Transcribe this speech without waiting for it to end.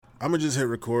I'm gonna just hit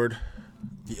record.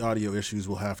 The audio issues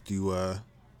will have to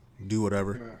do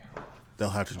whatever. Yeah.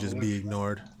 They'll have to just be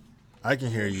ignored. I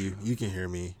can hear you. You can hear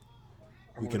me.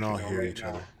 We can all hear each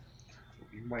other.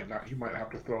 You might not. You might have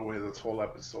to throw away this whole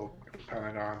episode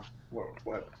depending on what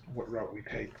route we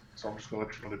take. So I'm just gonna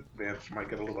let you know in advance. It might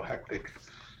get a little hectic,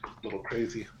 a little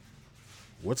crazy.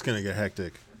 What's gonna get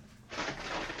hectic?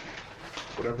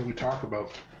 Whatever we talk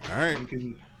about. All right.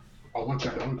 Oh, one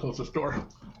second. Let me close this door.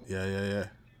 Yeah.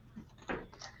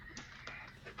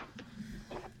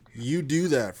 You do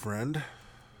that, friend.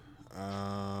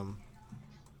 And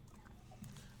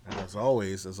as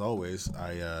always,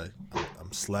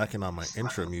 I'm slacking on my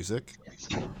intro music. Let's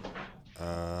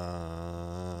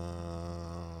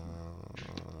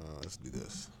do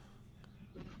this.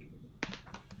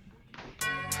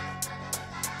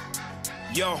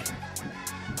 Yo,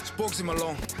 it's Bugsy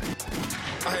Malone.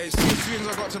 Hey, see, as soon as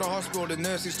I got to the hospital, the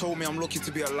nurses told me I'm lucky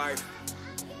to be alive.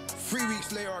 3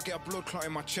 weeks later, I get a blood clot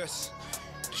in my chest.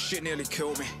 The shit nearly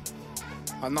killed me.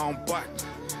 And now I'm back.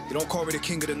 They don't call me the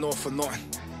king of the north for nothing.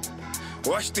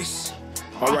 Watch this.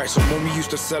 Alright, so mommy used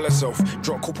to sell herself.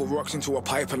 Drop a couple rocks into a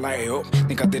pipe and light it up.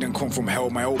 Think I didn't come from hell.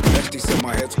 My old bestie said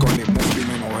my head's gone, it must be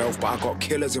mental health. But I got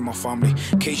killers in my family,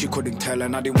 in case you couldn't tell.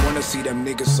 And I didn't wanna see them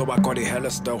niggas, so I got it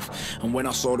hella stealth. And when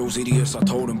I saw those idiots, I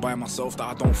told them by myself that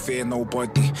I don't fear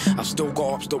nobody. I've still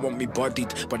got ops that want me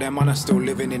bodied, but them man are still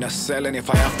living in a cell. And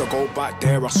if I have to go back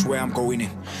there, I swear I'm going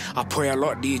in. I pray a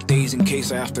lot these days in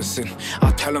case I have to sin. I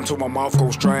tell them till my mouth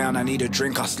goes dry and I need a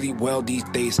drink. I sleep well these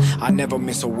days, I never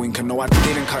miss a wink. And no, I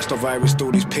didn't catch the virus, still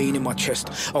this pain in my chest.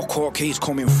 A court case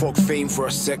coming, fuck fame for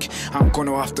a sec. I'm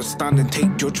gonna have to stand and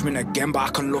take judgment again, but I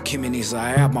can look him in his eye.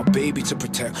 I have my baby to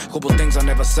protect. Couple things I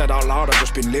never said out loud, I've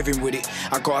just been living with it.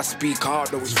 I gotta speak out,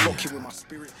 though it's fucking with my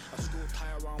spirit.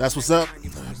 That's what's up.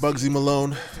 Bugsy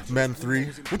Malone, Men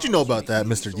 3. What you know about that,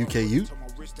 Mr. UKU?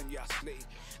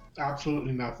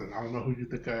 Absolutely nothing. I don't know who you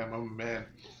think I am. I'm a man.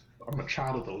 I'm a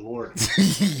child of the Lord.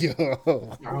 Yo.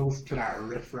 I was to that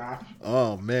riffraff.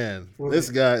 Oh man,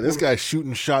 this guy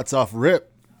shooting shots off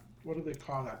rip. What do they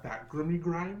call that? That grimy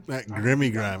grime? That grimy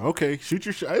grime. Okay, shoot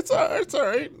your shot. It's all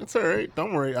right. It's all right.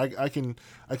 Don't worry. I can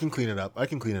clean it up. I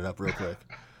can clean it up real quick.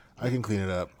 I can clean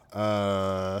it up.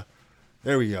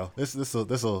 There we go.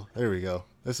 This'll. There we go.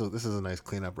 This is a nice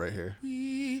cleanup right here.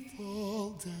 We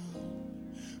fall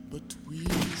down, but we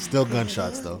Still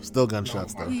gunshots though.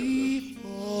 We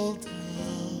fall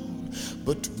down,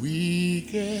 but we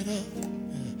get up.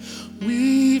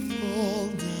 We fall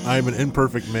down. I'm an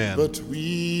imperfect man. But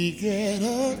we get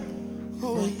up.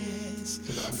 Oh yes.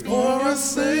 For a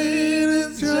saint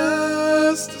is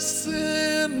just a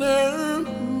sinner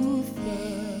who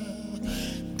fell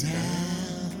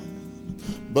down.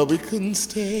 But we couldn't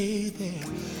stay there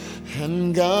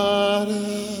and got up.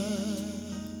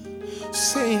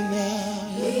 Say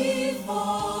now. We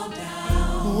fall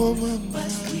down, Oh, mama.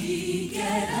 but we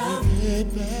get up.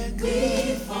 Get back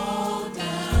We fall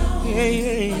down,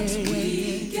 Yeah. but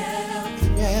we get up.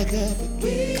 Back up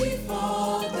again. We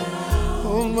fall down,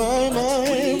 Oh my.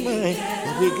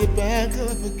 But we get back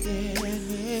up again.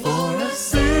 For a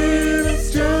sin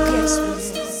is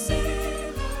just a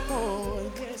sin.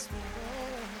 Oh, yes.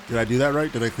 Did I do that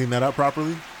right? Did I clean that up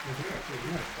properly? It's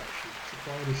a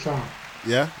quality song.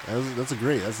 Yeah, that's a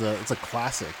great. It's a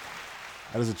classic.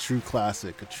 That is a true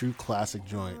classic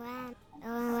joint.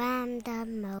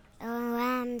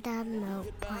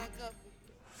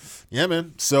 Yeah,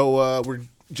 man. So we're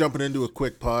jumping into a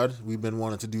quick pod. We've been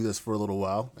wanting to do this for a little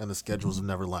while, and the schedules have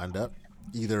never lined up.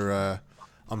 Either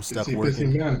I'm stuck Busy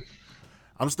working. man.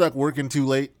 I'm stuck working too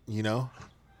late. You know,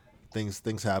 things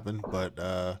happen.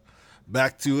 But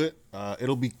back to it.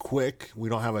 It'll be quick. We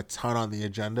don't have a ton on the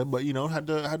agenda, but you know, had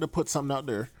to put something out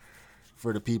there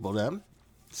for the people then.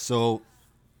 So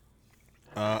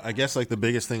I guess like the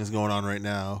biggest thing is going on right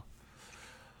now.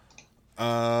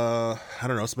 I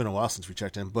don't know. It's been a while since we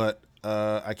checked in, but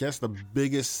I guess the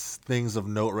biggest things of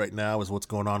note right now is what's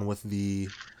going on with the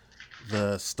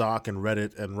stock and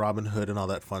Reddit and Robinhood and all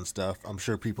that fun stuff. I'm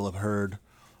sure people have heard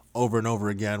over and over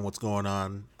again what's going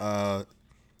on. I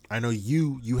know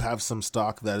you have some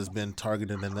stock that has been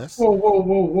targeted in this. Whoa.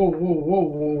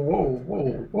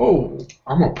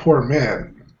 I'm a poor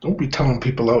man. Don't be telling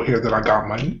people out here that I got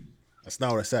money. That's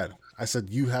not what I said. I said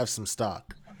you have some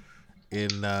stock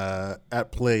in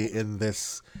at play in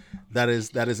this that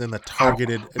is in the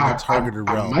targeted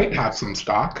realm. I might have some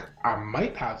stock.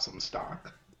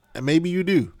 And maybe you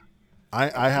do.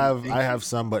 I have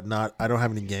some, but not. I don't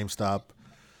have any GameStop.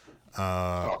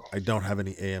 I don't have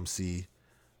any AMC.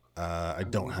 I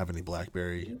don't have any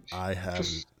BlackBerry. I have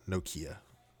Nokia.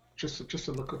 Just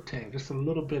a little thing, just a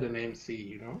little bit of AMC,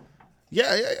 you know.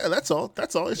 Yeah. That's all.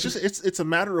 It's just it's a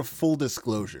matter of full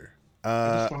disclosure.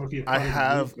 I just want to be a I part of the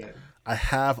have movement. I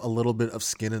have a little bit of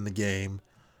skin in the game,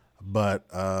 but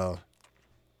part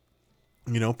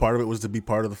of it was to be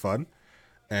part of the fun,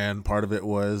 and part of it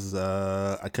was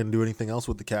I couldn't do anything else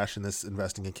with the cash in this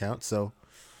investing account, so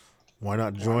why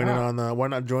not join in on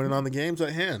the games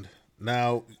at hand?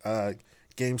 Now,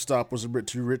 GameStop was a bit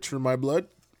too rich for my blood.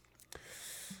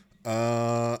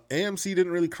 AMC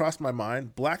didn't really cross my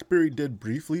mind. BlackBerry did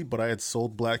briefly, but I had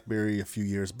sold BlackBerry a few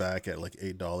years back at like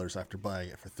 $8 after buying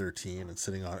it for $13 and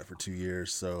sitting on it for 2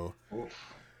 years. So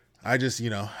I just,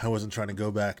 I wasn't trying to go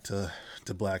back to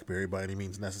BlackBerry by any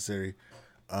means necessary.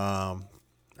 I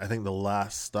think the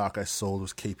last stock I sold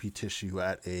was KP Tissue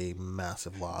at a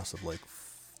massive loss of like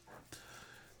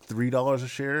 $3 a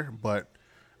share, but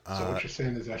So what you're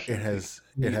saying is actually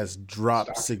it has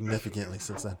dropped significantly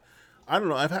since then. I don't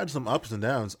know. I've had some ups and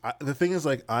downs. The thing is,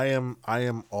 like, I am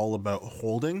all about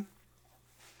holding,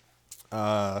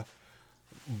 but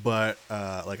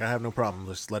like I have no problem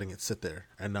just letting it sit there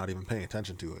and not even paying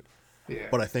attention to it. Yeah.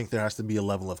 But I think there has to be a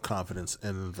level of confidence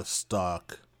in the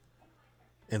stock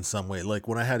in some way. Like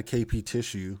when I had KP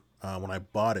Tissue, when I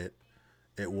bought it,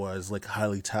 it was like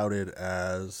highly touted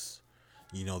as,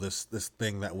 this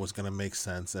thing that was going to make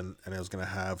sense and it was going to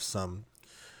have some.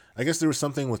 I guess there was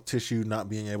something with tissue not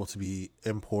being able to be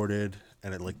imported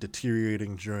and it like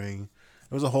deteriorating during.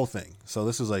 It was a whole thing. So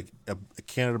this is like a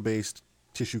Canada-based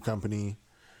tissue company,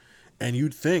 and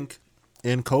you'd think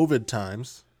in COVID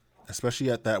times,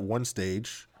 especially at that one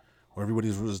stage where everybody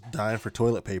was dying for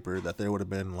toilet paper, that there would have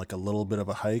been like a little bit of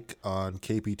a hike on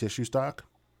KP Tissue stock.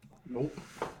 Nope.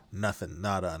 Nothing,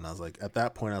 nada. And I was like, at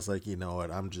that point, I was like, you know what?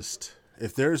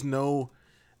 If there's no,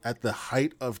 at the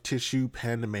height of tissue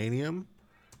pandemonium,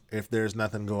 if there's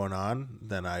nothing going on,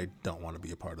 then I don't want to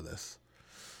be a part of this.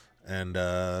 And,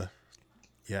 I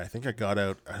think I got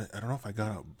out. I don't know if I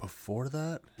got out before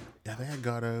that. Yeah, I think I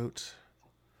got out.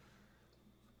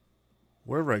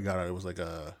 Wherever I got out, it was like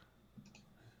I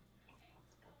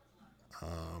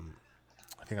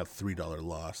think a $3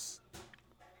 loss.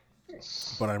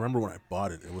 But I remember when I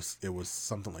bought it, it was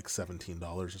something like $17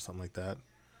 or something like that.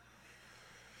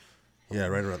 Yeah,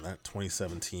 right around that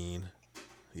 2017.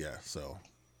 Yeah, so.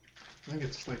 I think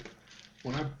it's like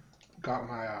when I got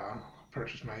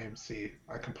purchased my AMC,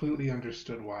 I completely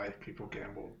understood why people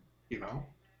gambled.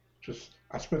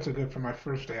 I spent for my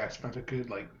first day. I spent a good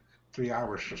like 3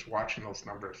 hours just watching those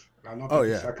numbers. And I loved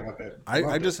every second of it.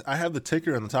 I have the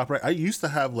ticker on the top right. I used to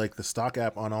have like the stock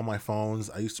app on all my phones.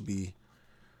 I used to be,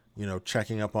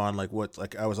 checking up on like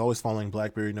I was always following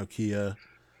BlackBerry, Nokia,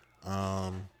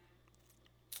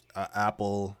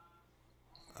 Apple,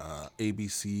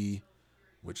 ABC,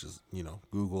 which is,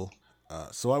 Google.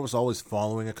 So I was always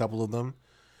following a couple of them,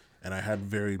 and I had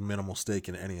very minimal stake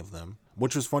in any of them,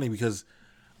 which was funny because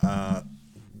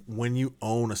when you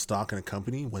own a stock in a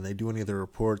company, when they do any of their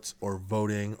reports or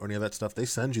voting or any of that stuff, they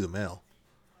send you the mail.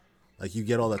 Like you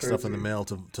get all that stuff in the mail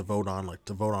to vote on, like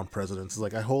to vote on presidents. It's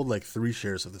like I hold like 3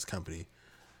 shares of this company.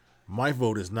 My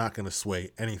vote is not going to sway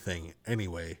anything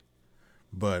anyway.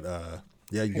 But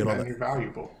you get all that. You're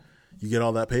valuable. You get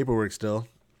all that paperwork still.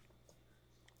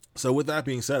 So with that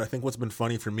being said, I think what's been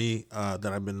funny for me that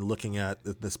I've been looking at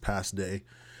this past day.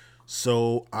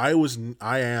 So I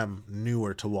am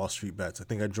newer to Wall Street Bets. I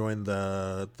think I joined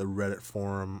the Reddit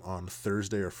forum on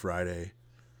Thursday or Friday,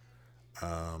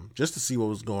 just to see what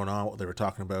was going on, what they were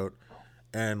talking about,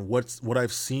 and what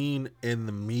I've seen in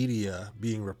the media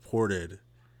being reported,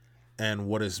 and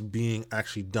what is being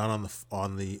actually done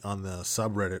on the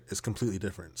subreddit is completely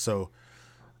different. So.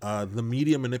 The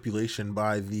media manipulation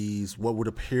by these, what would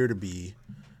appear to be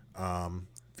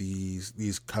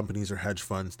these companies or hedge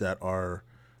funds that are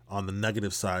on the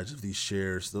negative sides of these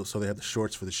shares. So they have the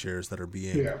shorts for the shares that are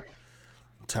being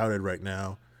touted right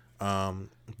now.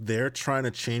 They're trying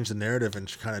to change the narrative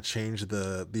and kind of change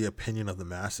the opinion of the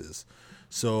masses.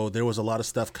 So there was a lot of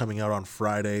stuff coming out on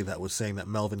Friday that was saying that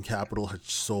Melvin Capital had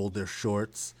sold their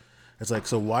shorts. It's like,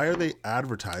 so why are they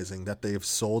advertising that they've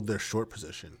sold their short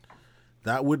position?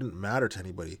 That wouldn't matter to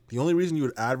anybody. The only reason you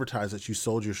would advertise that you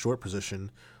sold your short position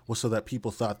was so that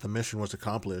people thought the mission was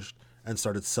accomplished and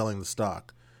started selling the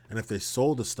stock. And if they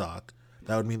sold the stock,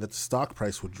 that would mean that the stock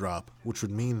price would drop, which would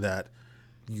mean that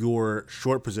your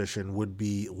short position would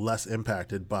be less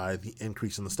impacted by the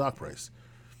increase in the stock price.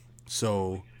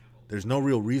 So there's no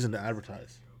real reason to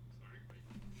advertise.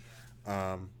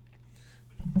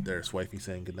 There's wifey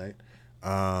saying goodnight.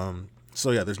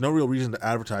 So yeah, there's no real reason to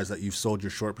advertise that you've sold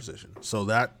your short position. So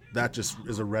that just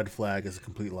is a red flag, is a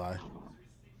complete lie.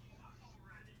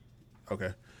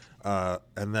 Okay.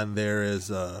 And then there is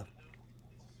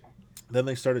Then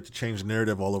they started to change the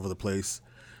narrative all over the place,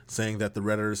 saying that the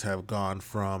Redditors have gone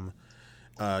from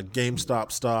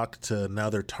GameStop stock to now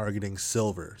they're targeting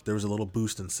silver. There was a little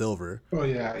boost in silver. Oh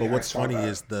yeah, But yeah, I what's saw funny that.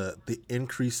 is the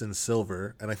increase in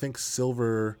silver, and I think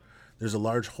silver, there's a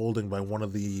large holding by one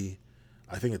of the,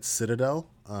 I think it's Citadel.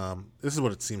 This is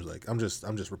what it seems like. I'm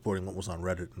just reporting what was on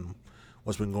Reddit and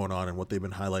what's been going on and what they've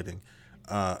been highlighting.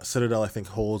 Citadel, I think,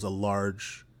 holds a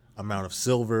large amount of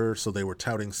silver, so they were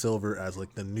touting silver as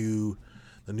like the new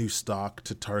stock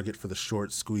to target for the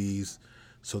short squeeze.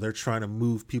 So they're trying to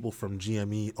move people from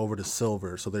GME over to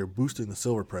silver. So they're boosting the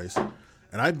silver price.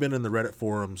 And I've been in the Reddit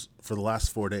forums for the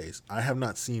last 4 days. I have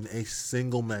not seen a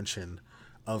single mention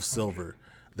of silver.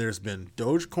 There's been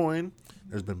Dogecoin,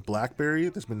 there's been BlackBerry,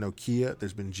 there's been Nokia,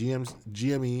 there's been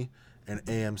GME and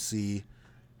AMC,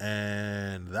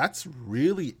 and that's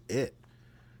really it.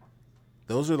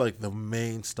 Those are like the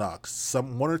main stocks.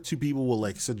 One or two people will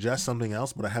like suggest something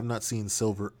else, but I have not seen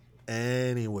silver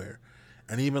anywhere.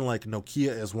 And even like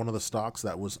Nokia is one of the stocks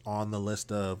that was on the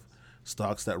list of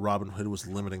stocks that Robinhood was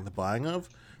limiting the buying of.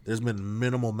 There's been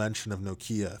minimal mention of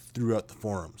Nokia throughout the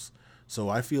forums. So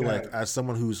I feel like as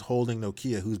someone who's holding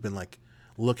Nokia, who's been like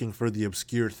looking for the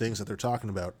obscure things that they're talking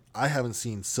about, I haven't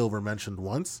seen silver mentioned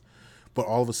once. But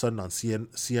all of a sudden on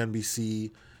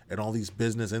CNBC and all these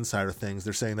Business Insider things,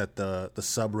 they're saying that the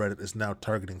subreddit is now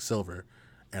targeting silver.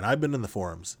 And I've been in the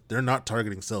forums. They're not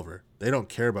targeting silver. They don't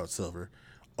care about silver.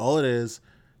 All it is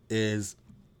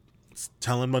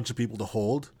telling a bunch of people to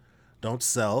hold, don't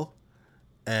sell,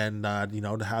 and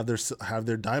to have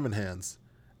their diamond hands,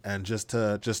 and just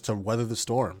to weather the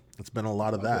storm. It's been a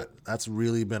lot of that. That's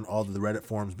really been all the Reddit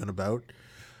forum's been about.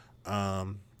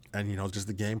 And just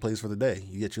the gameplays for the day.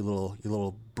 You get your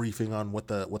little briefing on what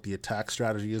the attack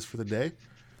strategy is for the day.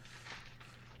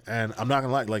 And I'm not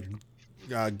gonna lie, like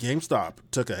GameStop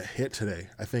took a hit today.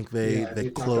 I think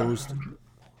they closed.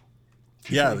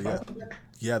 Yeah. They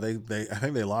I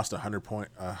think they lost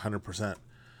 100%.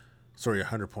 Sorry,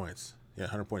 100 points. Yeah,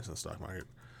 100 points in the stock market.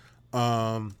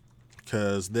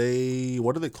 Because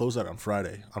what did they close at on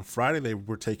Friday? On Friday they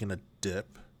were taking a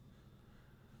dip.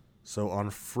 So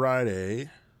on Friday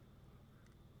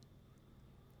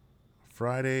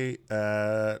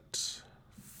at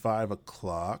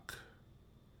 5:00.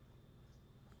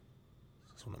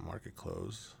 That's when the market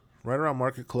closed. Right around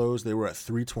market close, they were at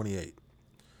 328,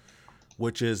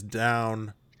 which is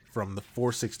down from the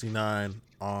 469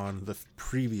 on the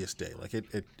previous day. Like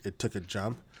it took a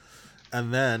jump.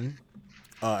 And then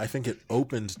I think it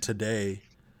opened today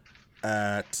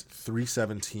at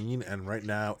 317, and right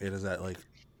now it is at like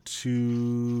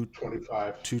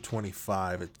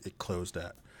 225 it closed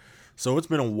at. So it's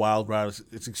been a wild ride.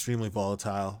 It's extremely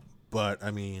volatile, but I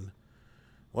mean,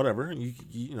 whatever.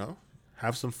 You know,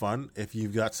 have some fun. If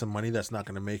you've got some money that's not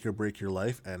going to make or break your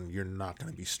life, and you're not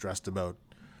going to be stressed about.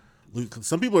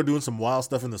 Some people are doing some wild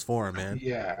stuff in this forum, man.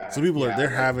 Yeah. Some people they're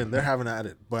having at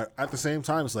it, but at the same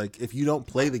time, it's like if you don't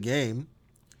play the game,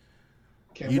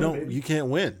 you can't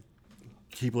win.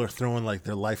 People are throwing like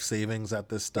their life savings at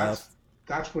this stuff.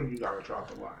 That's where you gotta draw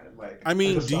the line. Like, I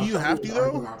mean, do you have to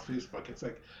though? On Facebook, it's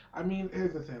like, I mean,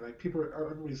 here's the thing. Like,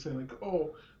 everybody's saying like,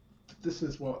 oh,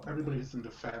 everybody's in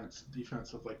defense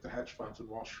of like the hedge funds in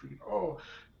Wall Street. Oh,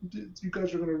 you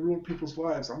guys are gonna ruin people's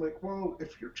lives. I'm like, well,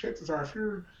 if your chances are, if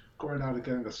you're going out and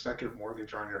getting a second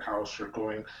mortgage on your house, you're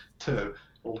going to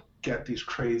get these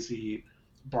crazy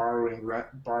borrowing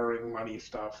money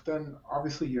stuff, then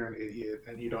obviously you're an idiot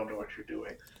and you don't know what you're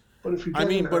doing. But if you're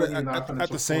getting early enough and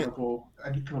it's affordable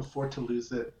and you can afford to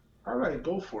lose it, all right,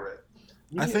 go for it.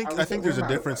 I think there's a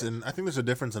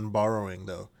difference in borrowing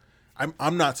though.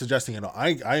 I'm not suggesting it all.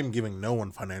 I am giving no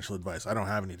one financial advice. I don't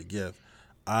have any to give.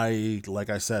 Like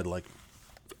I said,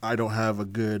 I don't have a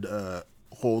good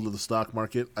hold of the stock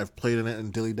market. I've played in it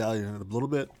and dilly-dallied in it a little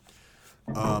bit.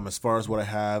 As far as what I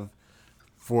have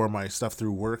for my stuff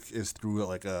through work is through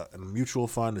like a mutual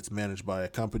fund. It's managed by a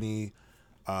company.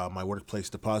 My workplace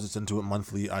deposits into it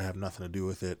monthly. I have nothing to do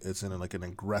with it. It's in like an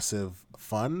aggressive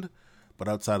fund, but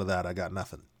outside of that, I got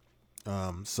nothing.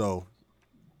 So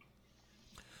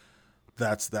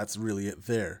that's really it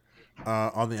there.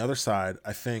 On the other side,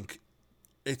 I think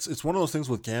it's one of those things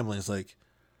with gambling. It's like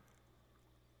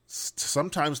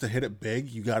sometimes to hit it big,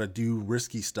 you got to do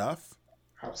risky stuff.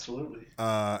 Absolutely.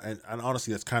 And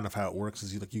honestly, that's kind of how it works.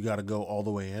 Is you got to go all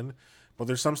the way in, but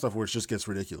there's some stuff where it just gets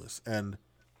ridiculous. And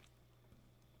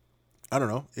I don't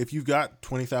know, if you've got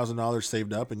 $20,000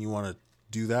 saved up and you want to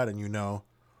do that, and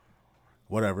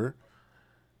whatever.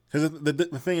 Because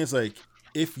the thing is, like,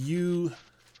 if you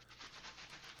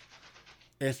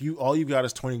all you've got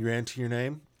is 20 grand to your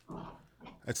name,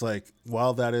 it's like,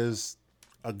 while that is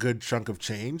a good chunk of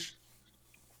change,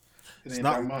 It ain't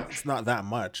that much. It's not that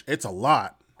much. It's a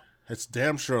lot. It's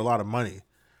damn sure a lot of money,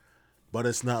 but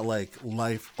it's not like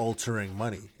life altering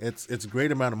money. It's a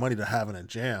great amount of money to have in a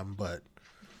jam, but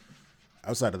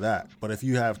outside of that, but if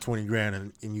you have 20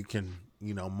 grand and you can,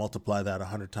 multiply that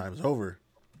 100 times over,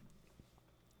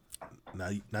 now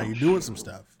you're doing some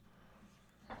stuff.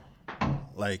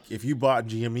 Like if you bought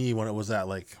GME when it was at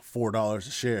like $4 a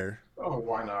share. Oh,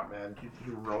 why not, man?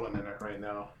 You're rolling in it right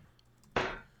now.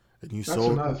 And you That's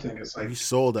sold another thing. It's like you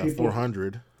sold at people,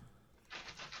 400.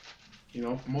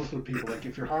 Most of the people, like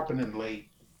if you're hopping in late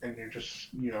and you're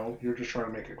just trying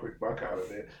to make a quick buck out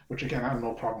of it, which again I have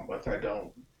no problem with. I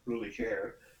don't really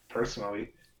care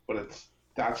personally, but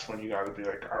that's when you got to be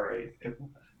like, all right.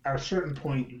 At a certain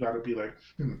point, you got to be like,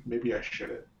 maybe I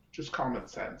shouldn't. Just common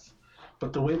sense.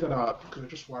 But the way that because I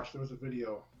just watched, there was a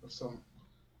video of some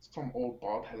old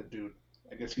bald-headed dude.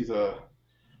 I guess he's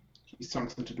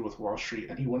something to do with Wall Street,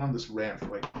 and he went on this rant for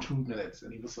like 2 minutes,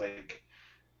 and he was like,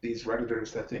 these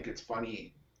Redditors that think it's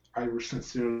funny, I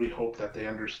sincerely hope that they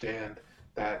understand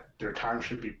that their time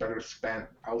should be better spent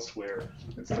elsewhere.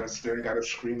 Instead of staring at a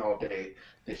screen all day,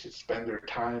 they should spend their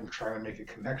time trying to make a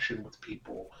connection with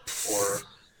people. Or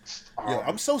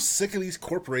I'm so sick of these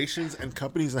corporations and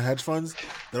companies and hedge funds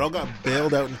that all got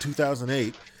bailed out in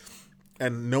 2008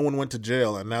 and no one went to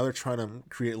jail, and now they're trying to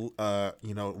create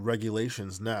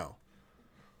regulations now.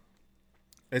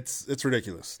 It's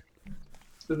ridiculous.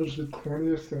 It was the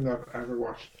corniest thing I've ever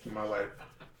watched in my life.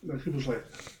 Like, he was like,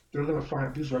 these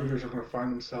Redditors are gonna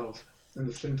find themselves in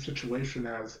the same situation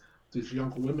as these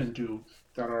young women do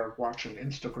that are watching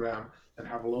Instagram and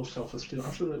have low self-esteem. I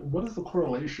was like, what is the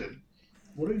correlation?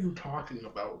 What are you talking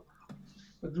about?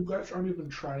 Like, you guys aren't even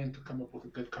trying to come up with a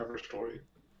good cover story.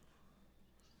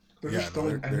 They're just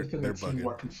throwing anything and seeing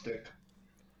what can stick.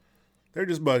 They're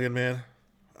just bugging, man.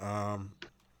 I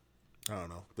don't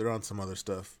know. They're on some other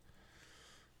stuff.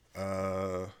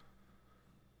 I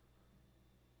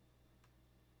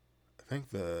think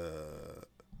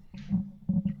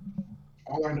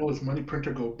all I know is money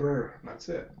printer go burr. That's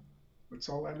it. That's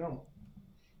all I know.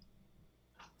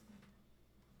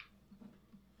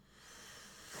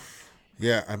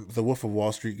 Yeah, the Wolf of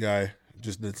Wall Street guy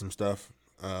just did some stuff.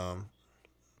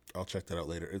 I'll check that out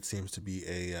later. It seems to be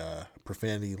a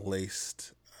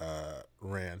profanity-laced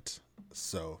rant,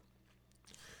 so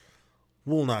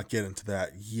we'll not get into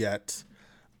that yet.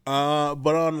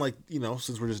 But on,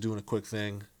 since we're just doing a quick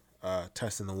thing,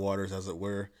 testing the waters, as it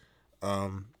were, I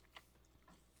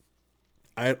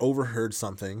had overheard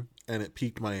something, and it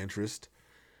piqued my interest,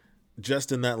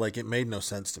 just in that, it made no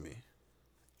sense to me.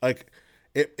 I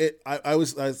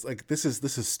was like, this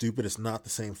is stupid. It's not the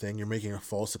same thing. You're making a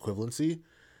false equivalency,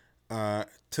 to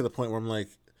the point where I'm like,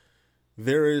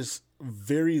 there is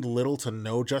very little to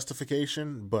no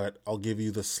justification, but I'll give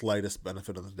you the slightest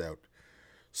benefit of the doubt.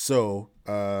 So,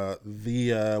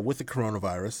 with the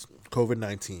coronavirus,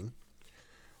 COVID-19,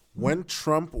 when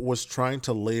Trump was trying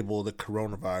to label the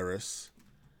coronavirus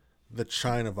the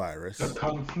China virus, the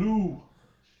Kung Flu,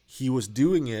 he was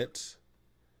doing it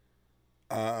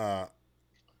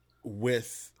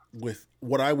with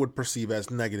what I would perceive as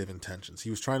negative intentions. He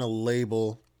was trying to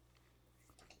label.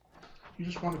 You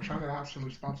just want to try to have some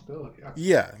responsibility.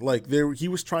 Yeah, he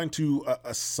was trying to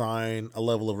assign a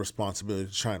level of responsibility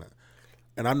to China.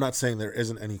 And I'm not saying there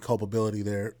isn't any culpability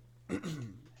there.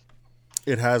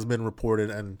 It has been reported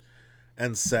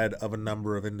and said of a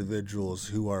number of individuals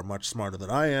who are much smarter than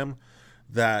I am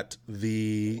that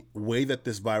the way that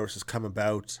this virus has come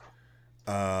about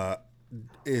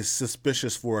is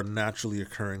suspicious for a naturally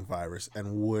occurring virus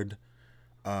and would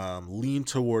lean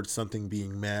towards something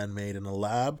being man-made in a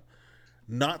lab.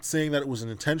 Not saying that it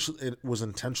was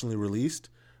intentionally released,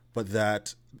 but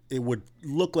that it would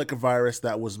look like a virus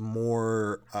that was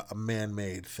more a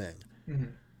man-made thing.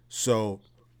 Mm-hmm. So,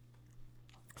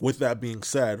 with that being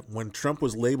said, when Trump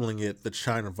was labeling it the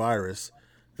China virus,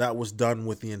 that was done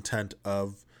with the intent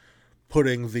of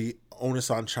putting the onus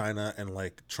on China and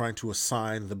trying to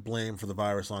assign the blame for the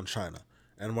virus on China.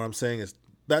 And what I'm saying is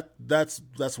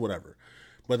that's whatever.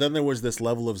 But then there was this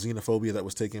level of xenophobia that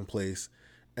was taking place,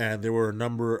 and there were a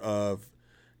number of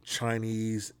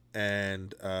Chinese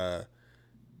and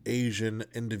Asian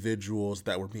individuals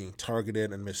that were being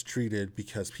targeted and mistreated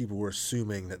because people were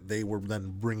assuming that they were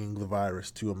then bringing the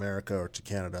virus to America or to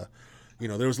Canada.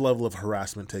 There was a level of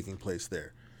harassment taking place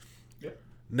there. Yep.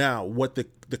 Now, what the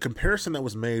comparison that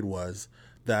was made was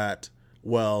that,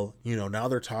 now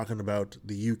they're talking about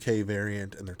the UK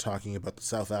variant and they're talking about the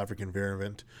South African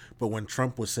variant, but when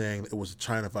Trump was saying it was a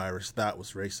China virus, that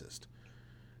was racist.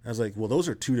 I was like, well, those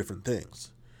are two different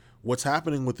things. What's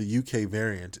happening with the UK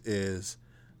variant is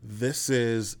this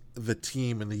is the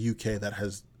team in the UK that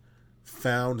has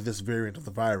found this variant of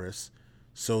the virus,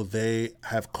 so they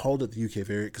have called it the UK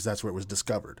variant because that's where it was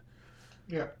discovered.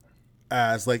 Yeah.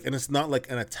 As like, and it's not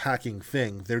like an attacking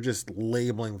thing. They're just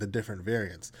labeling the different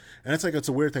variants, and it's like it's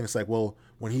a weird thing. It's like, well,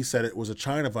 when he said it was a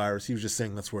China virus, he was just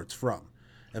saying that's where it's from,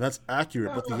 and that's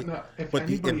accurate. No, no. If But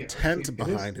the anybody, intent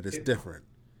behind it is different.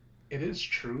 it is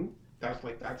true. That's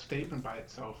like that statement by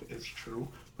itself is true,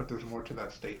 but there's more to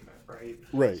that statement, right?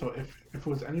 Right. So if it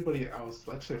was anybody else,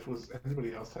 let's say if it was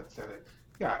anybody else that said it,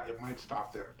 yeah, it might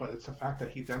stop there. But it's the fact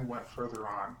that he then went further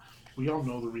on. We all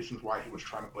know the reasons why he was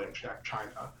trying to blame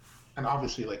China, and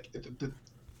obviously, like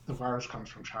the virus comes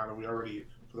from China. We already,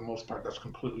 for the most part, that's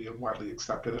completely and widely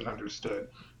accepted and understood.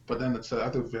 But then it's the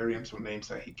other variants of names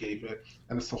that he gave it,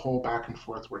 and it's the whole back and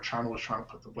forth where China was trying to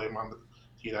put the blame on the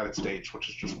United States, which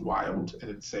is just wild and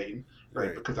insane,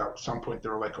 right? Because at some point they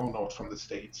were like, "Oh no, it's from the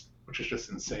States," which is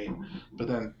just insane. But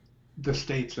then the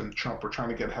States and Trump were trying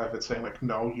to get ahead of it, saying like,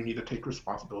 "No, you need to take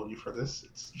responsibility for this.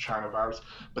 It's China virus."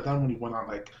 But then when he went on,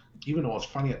 like, even though it was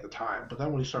funny at the time, but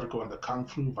then when he started going the Kung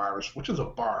Flu virus, which is a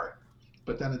bar.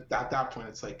 But then at that point,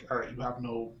 it's like, all right, you have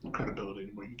no credibility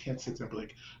anymore. You can't sit there and be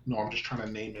like, no, I'm just trying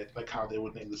to name it like how they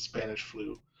would name the Spanish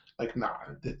flu. Like, nah,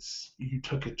 it's you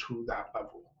took it to that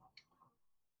level.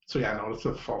 So yeah, no, it's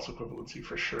a false equivalency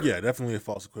for sure. Yeah, definitely a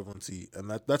false equivalency,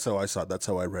 and that's how I saw it. That's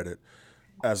how I read it,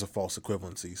 as a false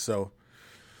equivalency. So,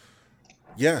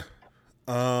 yeah,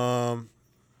 yeah,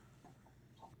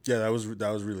 that was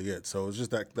really it. So it was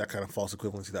just that kind of false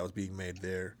equivalency that was being made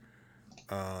there,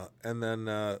 and then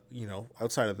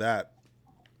outside of that,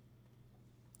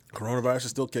 coronavirus is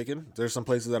still kicking. There's some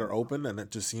places that are open, and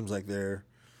it just seems like they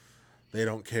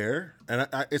don't care, and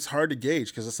it's hard to gauge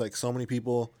because it's like so many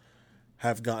people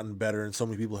have gotten better, and so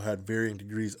many people have had varying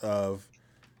degrees of,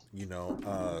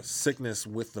 sickness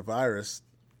with the virus.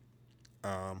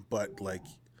 But like,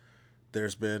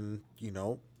 there's been,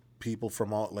 people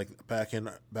from all like back in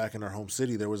our home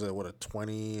city. There was a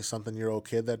 20-something-year-old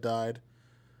kid that died.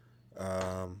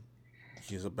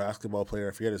 He's a basketball player.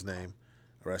 I forget his name.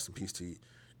 Rest in peace to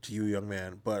you, young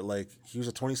man. But like, he was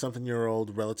a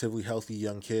 20-something-year-old, relatively healthy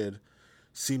young kid,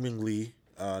 seemingly.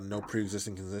 No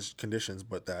pre-existing conditions,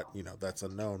 but that's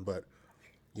unknown. But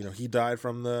he died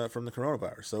from the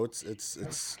coronavirus, so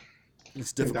it's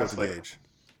difficult to gauge.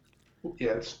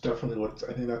 Yeah, it's definitely what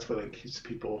I think. That's what like keeps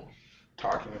people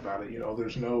talking about it. You don't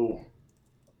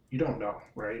know,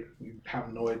 right? You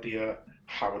have no idea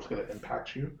how it's going to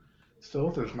impact you.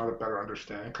 Still, there's not a better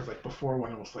understanding because like before,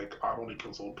 when it was like, oh, it only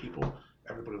kills old people,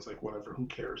 everybody was like, whatever, who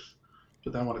cares?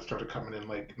 But then when it started coming in,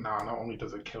 like, nah, not only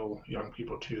does it kill young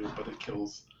people too, but it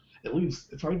leaves,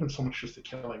 it's not even so much just the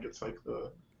killing, it's like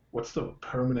what's the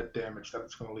permanent damage that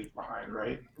it's going to leave behind,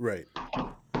 right? Right.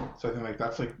 So I think like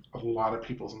that's like a lot of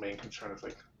people's main concern is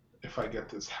like, if I get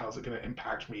this, how's it going to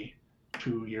impact me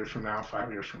 2 years from now,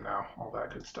 5 years from now, all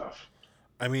that good stuff.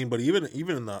 I mean, but even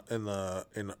in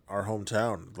our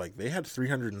hometown, like they had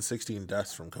 316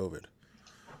 deaths from COVID,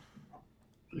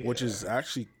 which is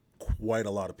actually quite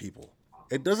a lot of people.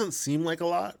 It doesn't seem like a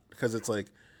lot because it's like,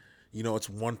 it's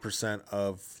 1%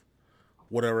 of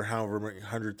whatever, however many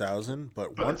 100,000,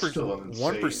 but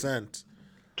 1%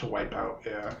 to wipe out.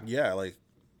 Yeah. Yeah, like,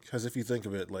 because if you think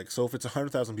of it, like, so if it's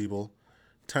 100,000 people,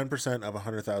 10% of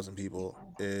 100,000 people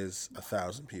is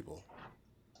 1,000 people.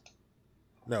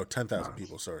 No, 10,000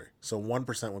 people. Sorry. So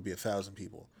 1% would be 1,000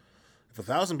 people. If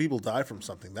 1,000 people die from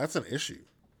something, that's an issue.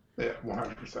 Yeah,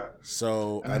 100%.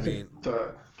 So and I mean,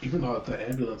 even though the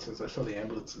ambulances, I saw the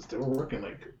ambulances, they were working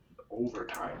like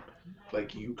overtime.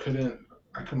 Like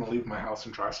I couldn't leave my house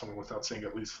and drive somewhere without seeing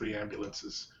at least 3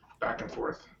 ambulances back and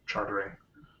forth chartering.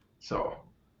 So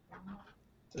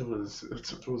it was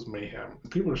mayhem.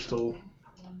 People still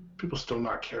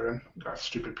not caring. Got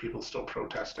stupid people still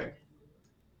protesting.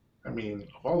 I mean,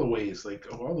 of all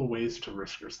the ways to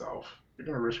risk yourself, you're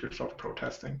gonna risk yourself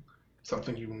protesting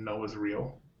something you know is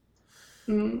real.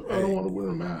 I don't want to wear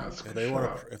a mask.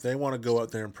 If they want to go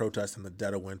out there and protest in the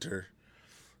dead of winter,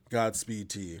 Godspeed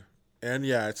to you. And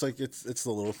yeah, it's like it's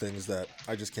the little things that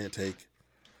I just can't take.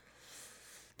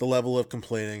 The level of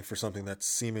complaining for something that's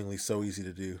seemingly so easy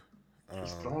to do.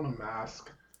 Just throw on a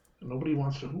mask. Nobody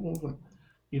wants to.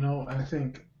 And I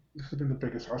think this has been the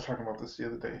biggest. I was talking about this the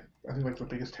other day. I think like the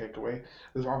biggest takeaway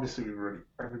is obviously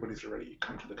everybody's already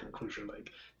come to the conclusion like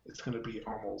it's going to be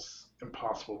almost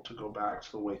impossible to go back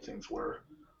to the way things were.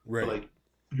 Right. But, like,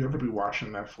 you ever be watching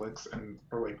Netflix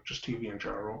or like just TV in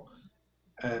general,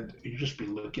 and you just be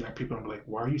looking at people and be like,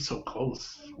 why are you so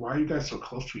close? Why are you guys so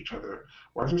close to each other?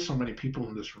 Why is there so many people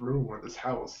in this room or this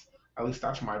house? At least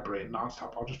that's my brain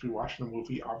nonstop. I'll just be watching a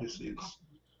movie. Obviously, it's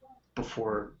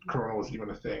before Corona was even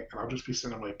a thing. And I'll just be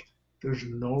sitting, I'm like, there's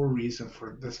no reason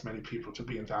for this many people to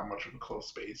be in that much of a close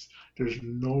space. There's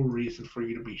no reason for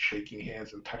you to be shaking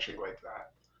hands and touching like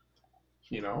that,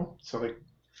 you know? So, like,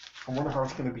 I wonder how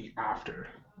it's going to be after,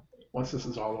 once this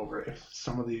is all over, if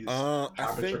some of these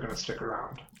habits are going to stick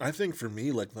around. I think for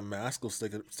me, like the mask will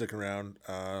stick around.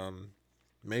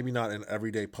 Maybe not in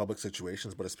everyday public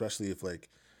situations, but especially if like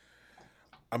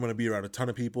I'm going to be around a ton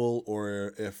of people,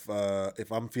 or if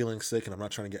I'm feeling sick and I'm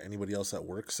not trying to get anybody else at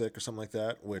work sick or something like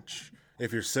that. Which,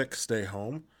 if you're sick, stay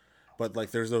home. But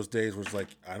like, there's those days where it's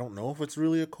like, I don't know if it's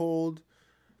really a cold,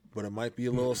 but it might be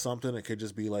a little something. It could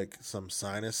just be like some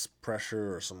sinus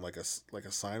pressure or some like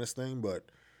a sinus thing. But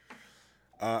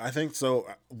I think so.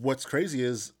 What's crazy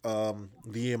is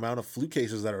the amount of flu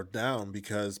cases that are down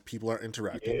because people aren't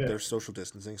interacting. Yeah. They're social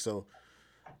distancing. So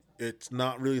it's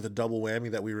not really the double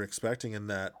whammy that we were expecting, in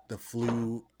that the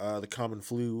flu, the common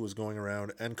flu was going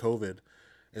around, and COVID.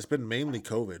 It's been mainly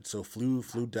COVID. So flu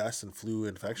deaths and flu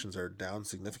infections are down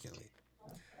significantly.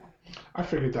 I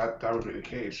figured that would be the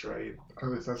case, right? At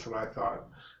least that's what I thought.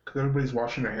 Because everybody's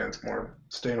washing their hands more,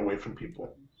 staying away from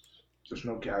people. There's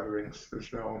no gatherings.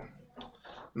 There's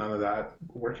none of that.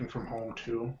 Working from home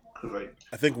too. Cause like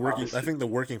I think the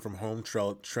working from home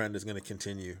trend is going to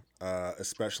continue,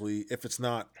 especially if it's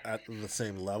not at the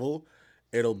same level.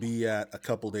 It'll be at a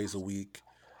couple days a week.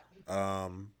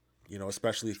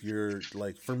 Especially if you're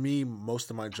like, for me,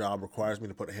 most of my job requires me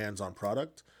to put hands on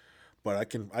product, but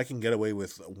I can get away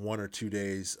with 1 or 2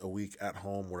 days a week at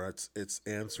home where it's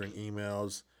answering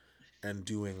emails and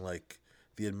doing like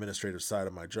the administrative side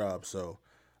of my job. So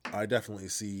I definitely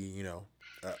see,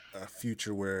 a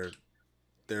future where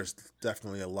there's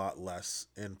definitely a lot less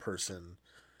in person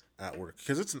at work,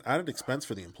 because it's an added expense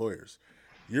for the employers.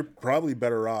 You're probably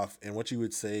better off in what you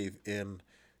would save in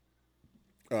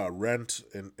rent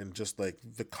and just like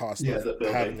the cost of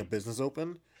having a business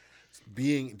open,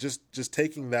 being just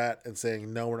taking that and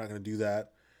saying, no, we're not going to do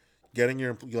that. Getting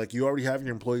you already have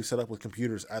your employees set up with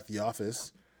computers at the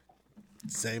office.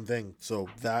 Same thing. So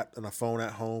that and a phone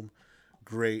at home,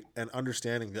 great. And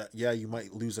understanding that, yeah, you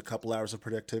might lose a couple hours of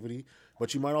productivity,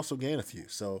 but you might also gain a few.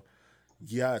 So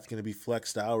yeah, it's going to be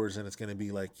flexed hours, and it's going to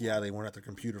be like, yeah, they weren't at their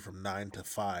computer from 9 to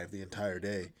 5 the entire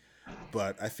day,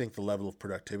 but I think the level of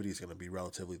productivity is going to be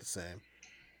relatively the same.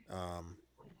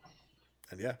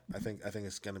 And yeah, I think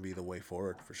it's going to be the way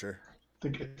forward for sure. I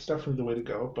think it's definitely the way to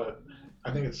go, but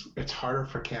I think it's harder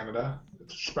for Canada.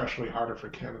 It's especially harder for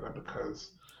Canada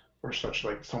because we're so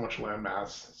much land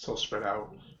mass, so spread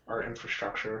out. Our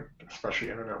infrastructure, especially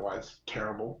internet wise,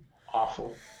 terrible,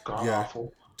 awful, god Yeah,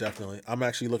 awful. definitely. I'm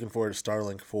actually looking forward to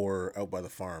Starlink for out by the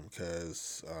farm,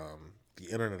 because the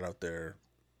internet out there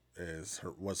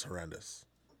was horrendous.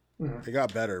 Mhm. It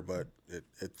got better, but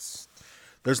it's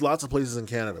there's lots of places in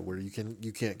Canada where you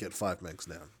can't get 5 megs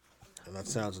down, and that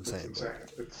sounds It's insane.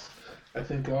 insane. I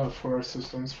think for our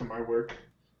systems for my work,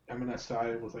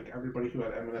 MNSI was like everybody who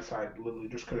had MNSI literally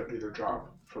just couldn't do their job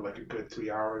for like a good 3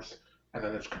 hours, and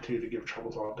then it's continued to give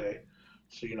troubles all day.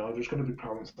 So there's going to be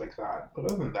problems like that. But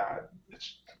other than that,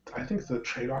 I think the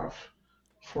trade-off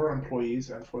for employees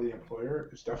and for the employer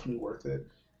is definitely worth it.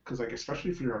 Because like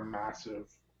especially if you're a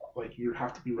massive, like you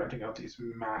have to be renting out these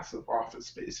massive office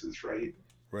spaces, right?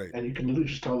 Right. And you can literally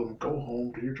just tell them go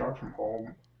home, do your job from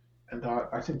home. And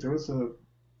I think there was a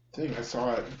thing I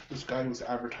saw it. This guy was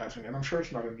advertising, and I'm sure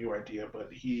it's not a new idea,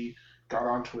 but he got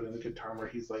onto it in a good time where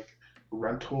he's like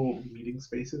rental meeting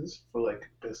spaces for like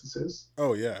businesses.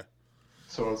 Oh yeah.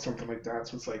 So it's something like that.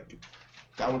 So it's like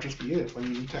that would just be it. When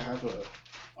you need to have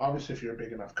obviously if you're a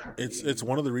big enough company. It's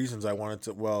one of the reasons I wanted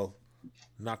to. Well,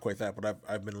 not quite that, but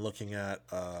I've been looking at.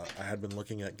 I had been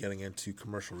looking at getting into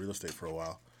commercial real estate for a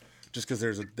while, just because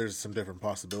there's some different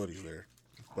possibilities there.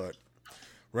 But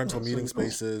rental meeting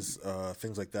spaces,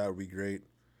 things like that would be great.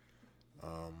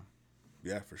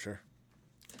 Yeah, for sure.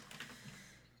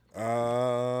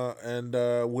 And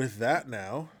with that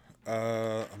now,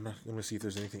 I'm going to see if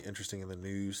there's anything interesting in the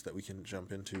news that we can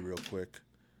jump into real quick.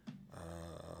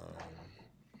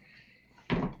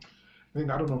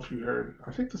 I don't know if you heard.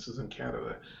 I think this is in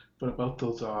Canada, but about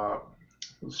those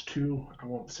two. I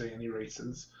won't say any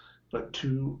races, but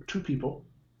two people,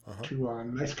 two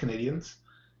nice Canadians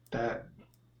that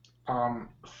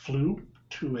flew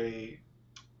to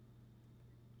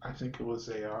I think it was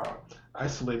a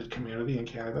isolated community in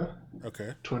Canada.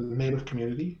 Okay. To a native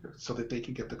community so that they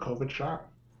could get the COVID shot.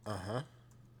 Uh-huh.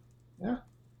 Yeah.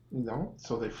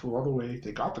 So they flew all the way.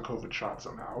 They got the COVID shot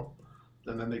somehow.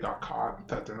 And then they got caught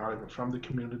that they're not even from the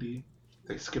community.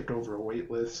 They skipped over a wait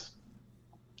list.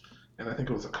 And I think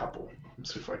it was a couple.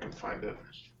 Let's see if I can find it.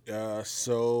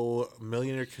 So, a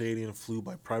millionaire Canadian flew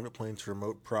by private plane to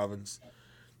remote province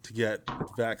to get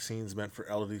vaccines meant for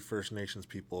elderly First Nations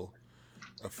people,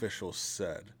 officials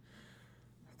said.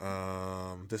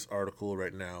 This article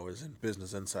right now is in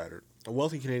Business Insider. A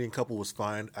wealthy Canadian couple was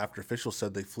fined after officials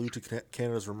said they flew to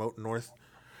Canada's remote north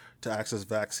to access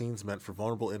vaccines meant for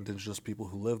vulnerable Indigenous people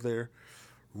who live there.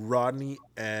 Rodney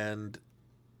and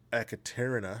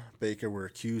Ekaterina Baker were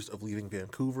accused of leaving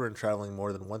Vancouver and traveling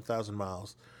more than 1,000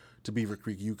 miles to Beaver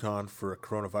Creek, Yukon for a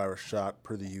coronavirus shot,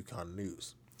 per the Yukon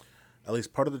News. At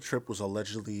least part of the trip was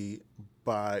allegedly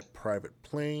by private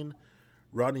plane.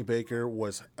 Rodney Baker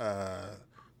was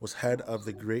head of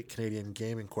the Great Canadian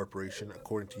Gaming Corporation,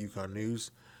 according to Yukon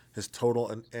News. His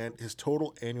total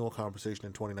annual compensation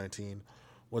in 2019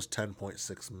 was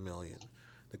 $10.6 million.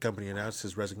 The company announced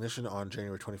his resignation on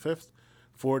January 25th,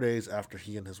 4 days after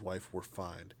he and his wife were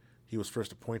fined. He was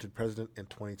first appointed president in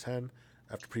 2010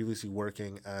 after previously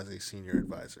working as a senior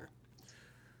advisor.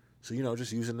 So,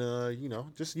 just using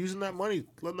that money,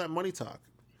 letting that money talk.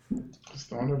 Just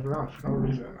throwing it around for no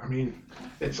reason. I mean,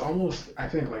 it's almost, I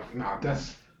think, like,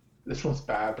 this one's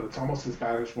bad, but it's almost as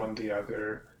bad as when the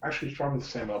other, actually, it's probably the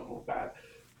same level of bad.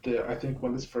 I think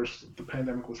when the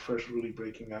pandemic was first really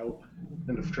breaking out,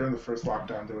 and during the first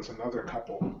lockdown, there was another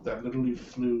couple that literally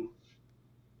flew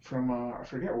from, I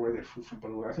forget where they flew from, but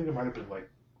I think it might have been like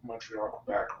Montreal,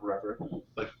 Quebec, wherever,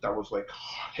 like that was like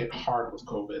hit hard with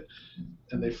COVID,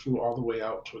 and they flew all the way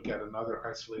out to get another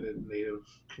isolated Native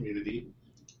community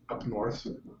up north,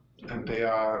 and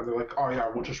they're like, oh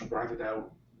yeah, we'll just ride it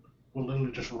out. We'll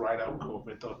literally just ride out the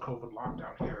COVID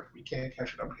lockdown here. We can't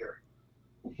catch it up here.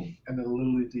 And then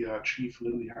literally the chief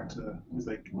he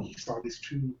saw these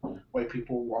two white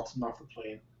people waltzing off the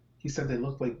plane. He said they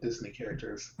looked like Disney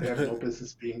characters. They had no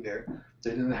business being there.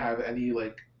 They didn't have any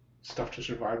like stuff to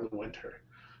survive the winter.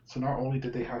 So not only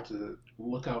did they have to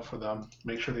look out for them,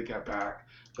 make sure they got back,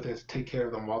 but they had to take care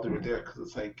of them while they were there,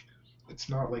 because it's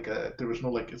not like it's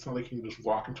not like you can just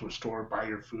walk into a store, buy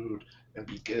your food, and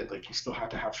be good. Like, you still have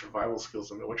to have survival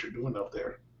skills and know what you're doing out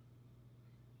there.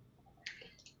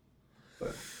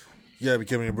 But Yeah,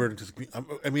 becoming a burden to the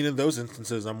community. I mean, in those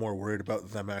instances, I'm more worried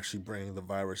about them actually bringing the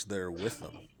virus there with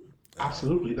them.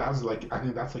 absolutely, I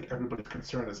think that's like everybody's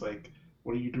concern is like,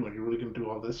 what are you doing? You're really going to do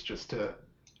all this just to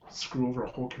screw over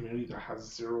a whole community that has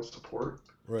zero support?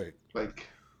 Right. Like,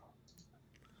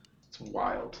 it's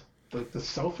wild. Like, the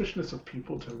selfishness of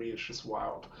people, to me, is just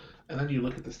wild. And then you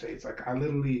look at the States, like, they're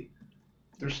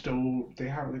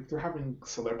having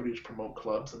celebrities promote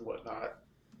clubs and whatnot,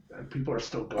 and people are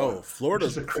still going. Oh,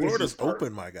 Florida's part.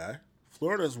 open, my guy.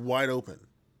 Florida's wide open.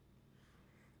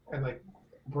 And like,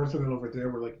 worse than over there,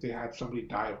 where like they had somebody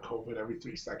die of COVID every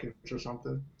 3 seconds or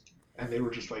something, and they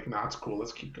were just like, "Nah, it's cool.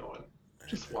 Let's keep going."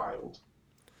 Just wild.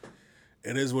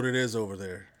 It is what it is over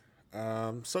there.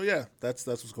 So yeah, that's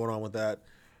what's going on with that.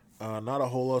 Not a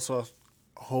whole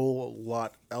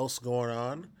lot else going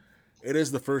on. It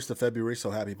is the 1st of February, so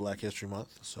happy Black History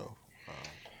Month. So,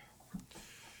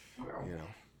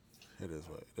 it is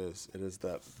what it is. It is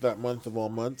that month of all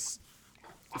months.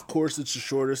 Of course, it's the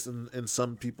shortest, and in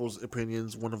some people's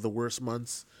opinions, one of the worst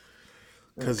months,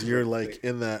 because you're like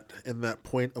in that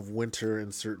point of winter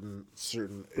in certain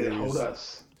They areas. hold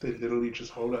us. They literally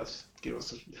just hold us.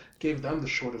 Gave them the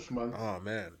shortest month. Oh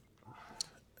man,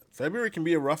 February can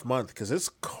be a rough month because it's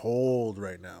cold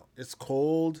right now. It's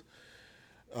cold.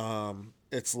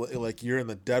 It's like you're in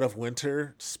the dead of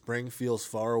winter. Spring feels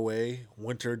far away.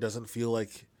 Winter doesn't feel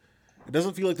like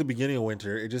the beginning of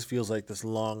winter. It just feels like this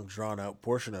long, drawn out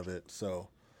portion of it. So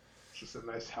It's just a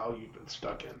nice hell you've been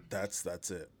stuck in. that's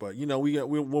it. But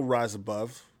we'll rise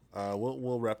above.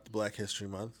 We'll rep the Black History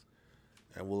Month,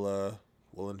 and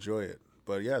we'll enjoy it.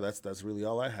 But yeah, that's really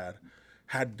all I had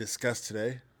to discuss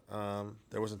today.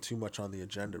 There wasn't too much on the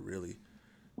agenda really.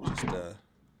 Just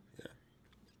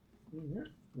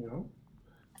Yeah,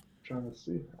 trying to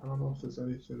see. I don't know if there's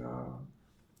anything.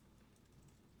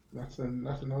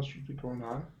 Nothing else should be going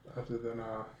on other than.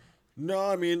 No,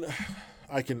 I mean,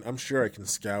 I'm sure I can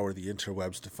scour the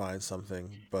interwebs to find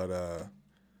something, but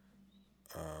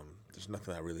there's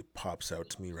nothing that really pops out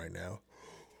to me right now.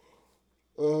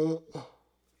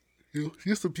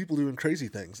 Here's some people doing crazy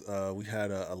things. We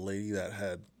had a lady that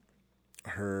had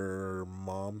her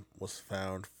mom was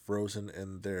found frozen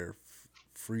in their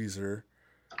freezer.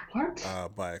 What?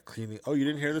 By a cleaning. Oh, you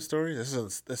didn't hear the story? This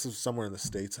is somewhere in the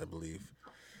States, I believe.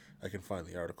 I can find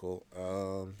the article.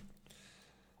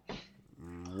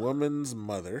 Woman's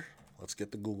mother. Let's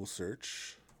get the Google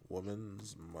search.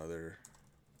 Woman's mother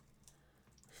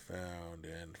found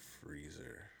in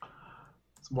freezer.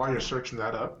 While you're searching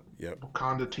that up, Yep.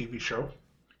 Wakanda TV show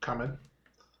coming.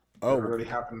 They're Oh, already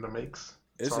happening to makes.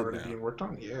 It's is it already now? being worked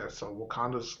on. Yeah, so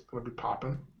Wakanda's gonna be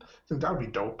popping. I think that would be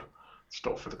dope. It's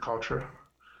dope for the culture.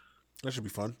 That should be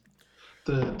fun.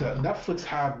 The Netflix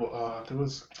had there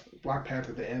was Black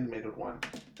Panther the animated one.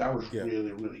 That was Yeah,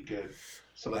 really really good.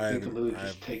 So like I they could haven't. literally I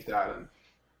just haven't. take that and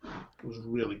it was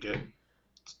really good.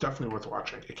 It's definitely worth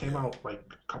watching. It came Yeah, out like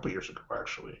a couple years ago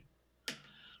actually.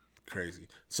 crazy.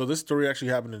 So this story actually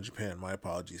happened in Japan. My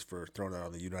apologies for throwing that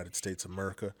on the United States of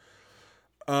America.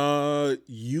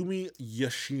 Yumi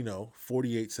Yoshino,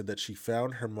 48, said that she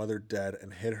found her mother dead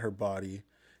and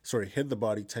hid the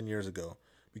body 10 years ago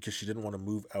because she didn't want to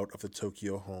move out of the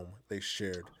Tokyo home they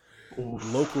shared.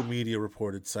 Local Oof. media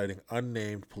reported, citing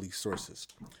unnamed police sources.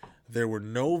 There were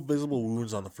no visible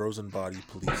wounds on the frozen body,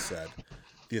 police said.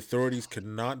 The authorities could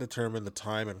not determine the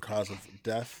time and cause of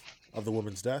the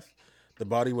woman's death. The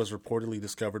body was reportedly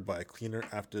discovered by a cleaner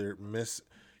after Miss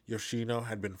Yoshino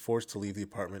had been forced to leave the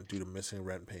apartment due to missing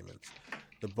rent payments.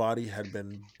 The body had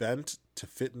been bent to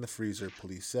fit in the freezer,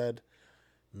 police said.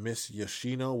 Miss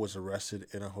Yoshino was arrested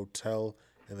in a hotel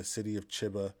in the city of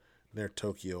Chiba near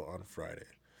Tokyo on Friday.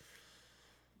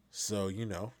 So,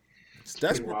 it's It's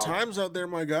pretty desperate wild. times out there,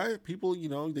 my guy. People,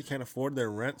 they can't afford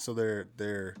their rent, so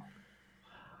they're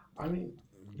I mean,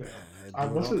 yeah. I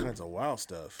doing was all it. kinds of wild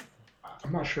stuff.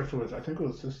 I'm not sure if it was. I think it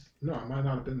was this. No, it might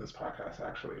not have been this podcast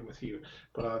actually with you.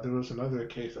 But there was another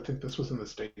case. I think this was in the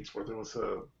States where there was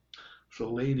a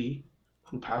lady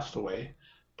who passed away,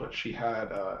 but she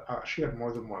had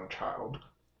more than one child.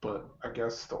 But I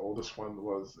guess the oldest one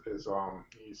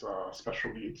he's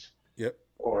special needs Yep,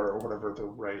 or whatever the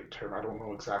right term. I don't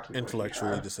know exactly what he intellectually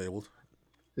had. disabled.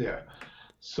 Yeah.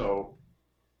 So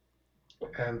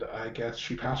and I guess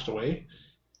she passed away,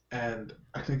 and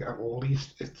I think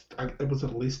it was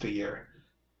at least a year,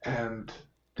 and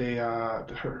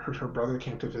her brother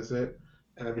came to visit,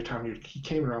 and every time he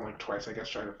came around like twice, I guess,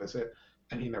 trying to visit,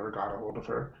 and he never got a hold of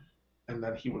her, and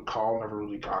then he would call, never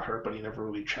really got her, but he never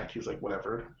really checked. He was like,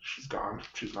 whatever, she's gone,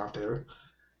 she's not there,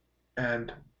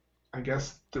 and I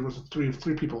guess there was three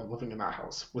people living in that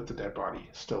house with the dead body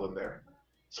still in there.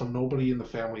 So nobody in the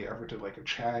family ever did like a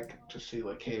check to see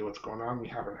like, hey, what's going on? We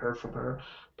haven't heard from her.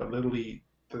 But literally,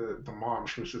 the mom,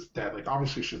 she was just dead. Like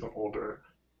obviously she's an older,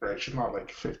 right? She's not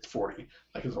like 50, 40.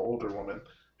 Like she's an older woman.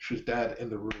 She's dead in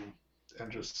the room,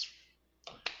 and just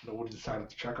nobody decided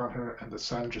to check on her. And the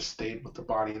son just stayed with the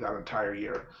body that entire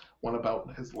year. Went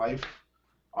about his life,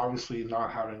 obviously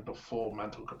not having the full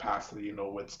mental capacity,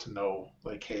 wits to know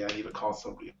like, hey, I need to call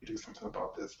somebody to do something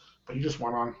about this. But he just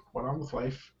went on with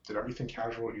life, did everything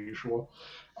casual usual.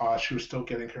 She was still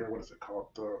getting her, what is it called?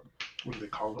 What do they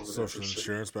call it over there for Social city?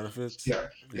 insurance benefits. Yeah,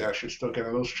 Yeah, yeah, she was still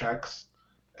getting those checks.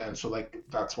 And so like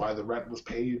that's why the rent was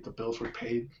paid, the bills were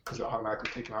paid because it automatically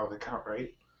taken out of the account,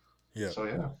 right? yeah. So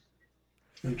yeah,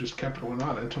 it just kept going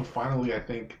on until finally I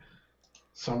think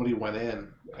somebody went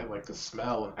in and like the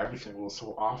smell and everything was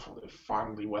so awful they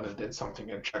finally went and did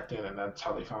something and checked in, and that's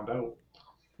how they found out,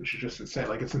 which is just insane.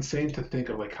 Like it's insane to think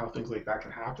of like how things like that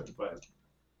can happen, but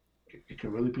it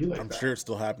can really be like I'm that. sure it's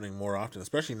still happening more often,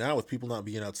 especially now with people not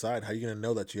being outside. How are you going to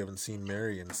know that you haven't seen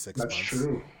Mary in 6 That's months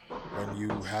true. when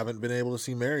you haven't been able to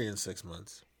see Mary in 6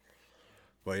 months?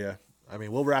 But yeah, I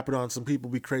mean, we'll wrap it on some people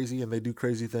be crazy and they do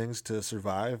crazy things to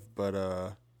survive, but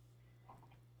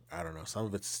I don't know. Some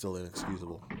of it's still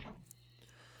inexcusable.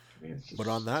 I mean, it's But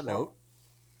just well,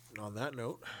 on that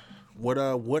note,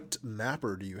 what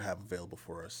napper do you have available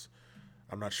for us?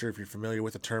 I'm not sure if you're familiar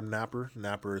with the term napper.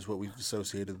 Napper is what we've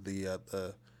associated the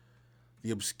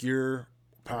obscure,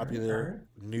 all right, all popular, right.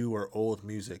 new or old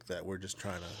music that we're just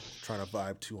trying to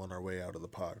vibe to on our way out of the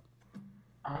pod.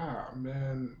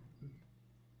 Man,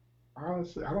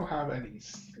 honestly, I don't have any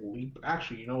sleep.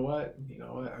 Actually, you know what? You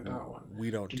know what? I got one.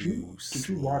 We don't Did do you did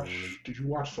you sleep. watch did you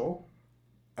watch Soul?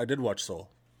 I did watch Soul.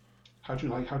 How'd you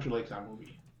like that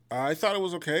movie? I thought it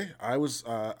was okay.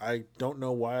 I don't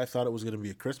know why I thought it was going to be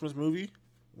a Christmas movie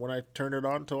when I turned it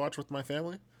on to watch with my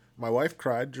family. My wife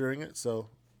cried during it, so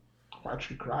Why'd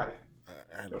you cry?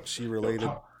 and Yo, she yo, related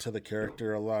talk, to the yo,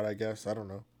 character a lot, I guess. I don't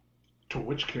know. to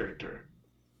which character?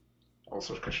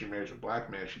 Also, because she marries a black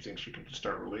man, she thinks she can just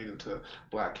start relating to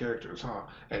black characters, huh?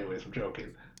 Anyways, I'm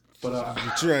joking. But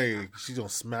She's gonna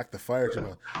smack the fire to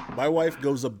me. My wife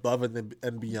goes above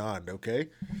and beyond. Okay,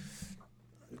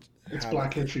 it's have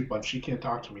Black History Month. She can't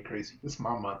talk to me crazy. It's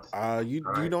my month. you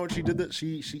All do you right. know what she did? That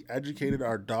she educated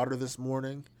our daughter this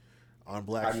morning on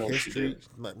Black I know she History. did.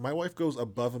 My wife goes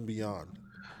above and beyond.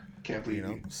 Can't believe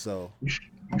you. So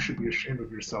You should be ashamed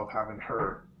of yourself having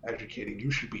her educating.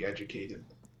 You should be educated.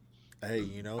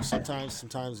 hey, sometimes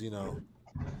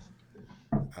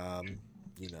um,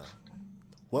 you know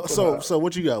Well, so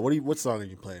what you got? What song are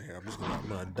you playing here? I'm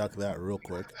gonna duck that real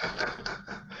quick.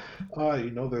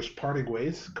 There's Parting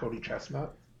Ways, Cody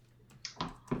Chestnut.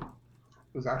 It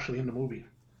was actually in the movie.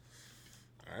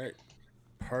 All right.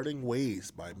 Parting Ways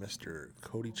by Mr.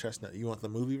 Cody Chestnut. You want the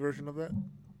movie version of that?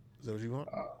 Is that what you want?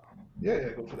 Yeah,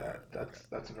 go for that.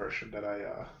 That's a version that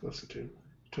I listened to. It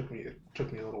took me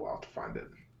a little while to find it.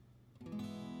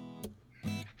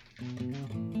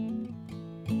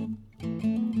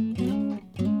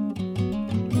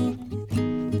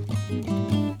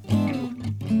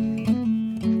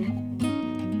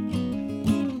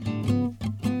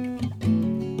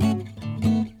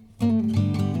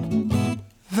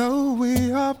 Though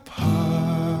we are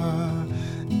parting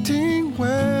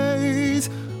ways,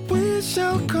 we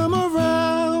shall come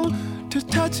around to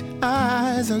touch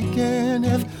eyes again.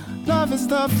 If love is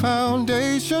the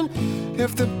foundation,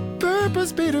 if the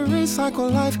purpose be to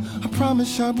recycle life, I promise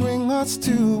shall bring us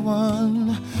to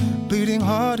one bleeding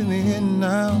heart in the end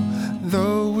now.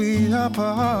 Though we are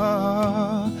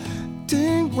parting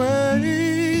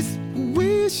ways,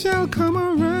 we shall come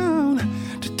around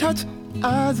to touch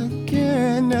eyes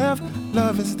again. If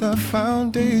love is the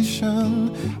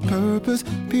foundation, purpose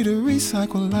be to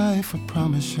recycle life, I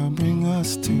promise shall bring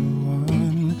us to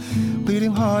one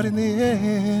bleeding heart in the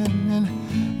end.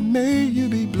 May you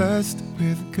be blessed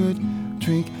with good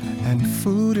drink and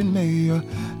food, and may your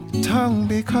tongue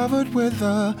be covered with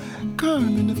a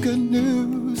garment of good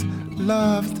news.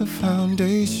 Love's the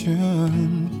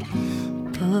foundation,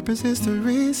 purpose is to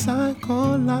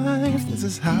recycle life. This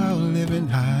is how living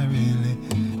high really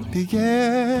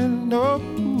began. Oh,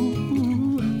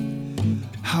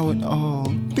 how it all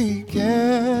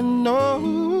began.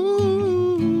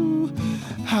 Oh,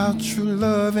 how true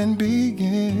loving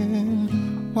began.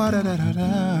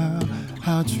 Wa-da-da-da-da,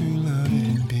 how true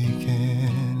loving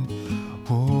began.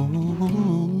 Oh,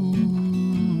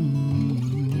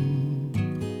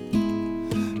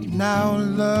 now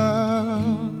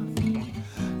love,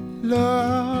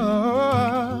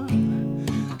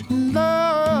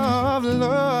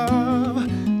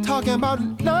 talking about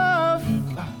love,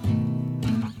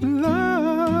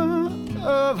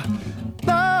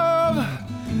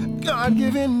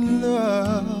 God-given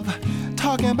love,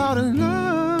 talking about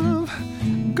love,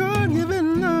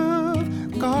 God-given love,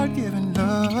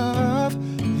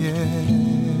 yeah.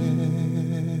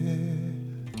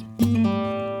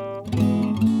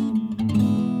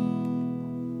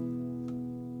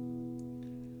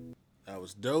 That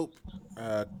was dope.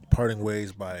 Parting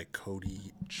Ways by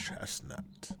Cody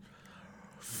Chestnut.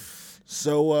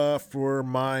 So for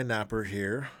my napper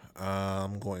here,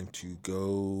 I'm going to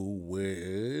go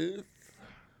with...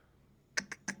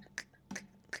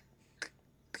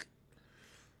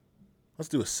 Let's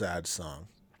do a sad song.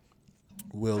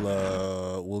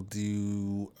 We'll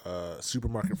do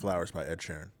Supermarket Flowers by Ed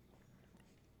Sheeran.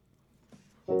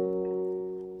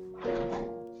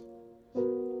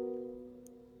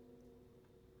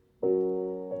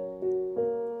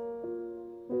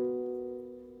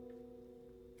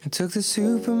 I took the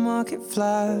supermarket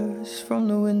flowers from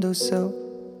the windowsill.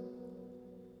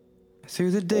 I threw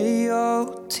the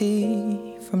day-old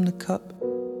tea from the cup.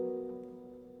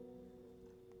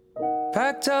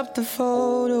 Packed up the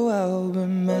photo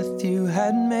album Matthew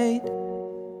had made.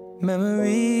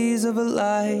 Memories of a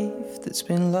life that's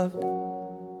been loved.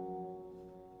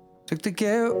 Took the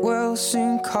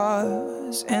get-well-soon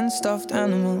cars and stuffed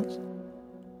animals.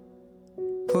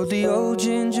 Poured the old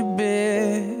ginger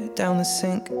beer down the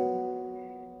sink.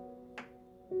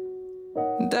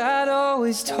 Dad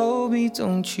always told me,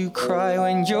 don't you cry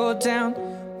when you're down.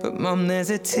 But Mum, there's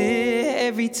a tear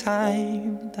every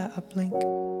time that I blink.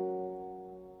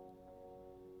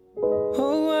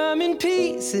 Oh, I'm in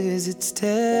pieces, it's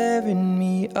tearing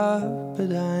me up.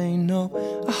 But I know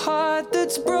a heart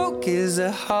that's broke is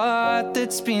a heart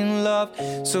that's been loved.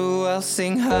 So I'll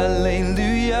sing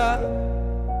hallelujah.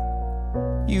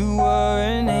 You were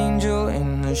an angel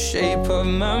in the shape of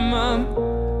my mom.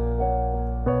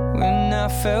 When I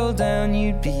fell down,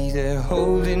 you'd be there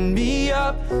holding me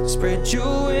up. Spread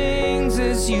your wings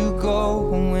as you go.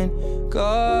 When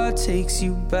God takes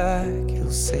you back,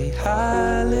 He'll say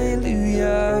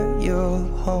hallelujah, you're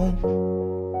home.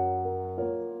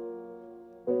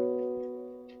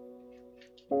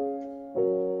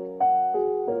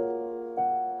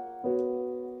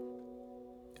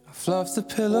 Fluffed the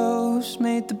pillows,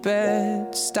 made the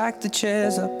bed, stacked the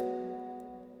chairs up.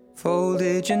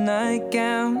 Folded your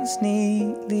nightgowns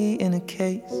neatly in a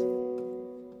case.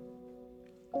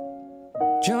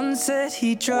 John said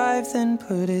he'd drive, then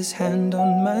put his hand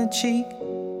on my cheek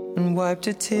and wiped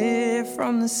a tear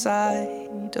from the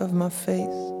side of my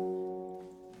face.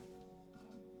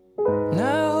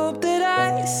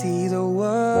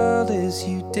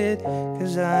 did.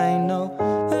 'Cause I know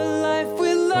a life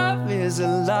with love is a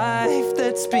life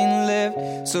that's been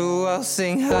lived. So I'll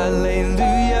sing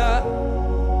hallelujah.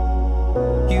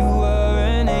 You were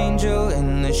an angel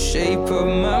in the shape of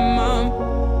my mom.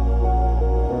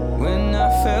 When I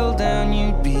fell down,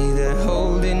 you'd be there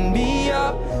holding me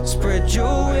up. Spread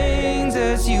your wings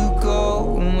as you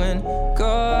go. And when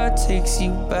God takes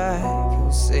you back,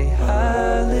 you'll say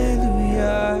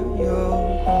hallelujah, you're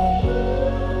home.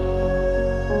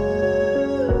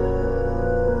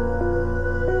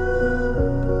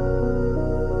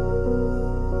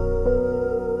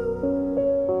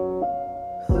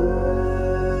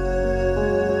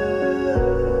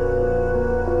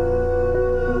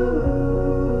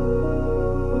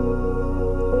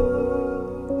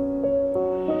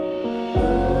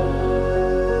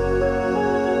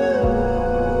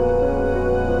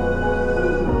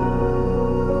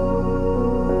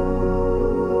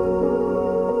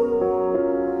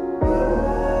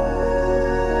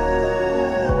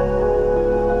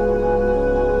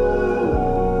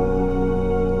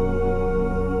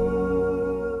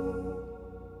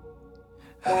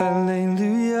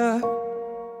 Hallelujah.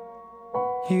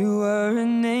 You were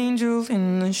an angel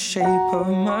in the shape of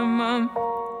my mom.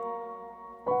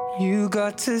 You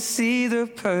got to see the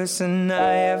person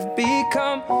I have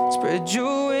become. Spread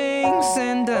your wings,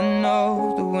 and I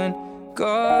know that when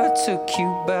God took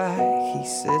you back, He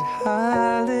said,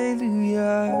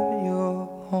 hallelujah, you're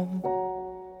home.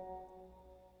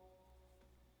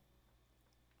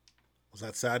 Was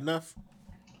that sad enough?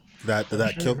 Did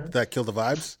that kill the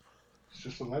vibes? It's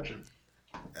just a legend.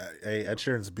 Hey, Ed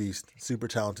Sheeran's a beast. Super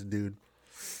talented dude.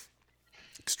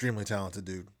 Extremely talented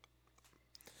dude.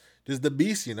 Just the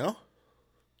beast, you know?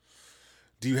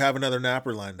 Do you have another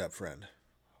napper lined up, friend?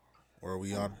 Or are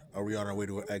we on our way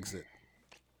to an exit?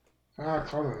 I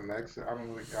call it an exit. I don't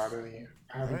really got any.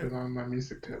 I haven't been on my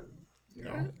music tip, you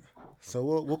know. Right. So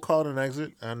we'll call it an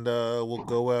exit, and we'll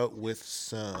go out with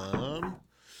some.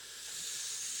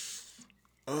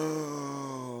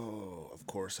 Oh, of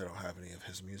course, I don't have any of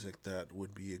his music. That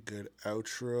would be a good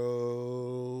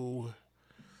outro.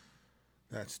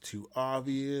 That's too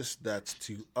obvious. That's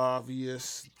too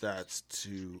obvious. That's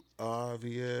too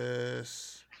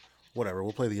obvious. Whatever,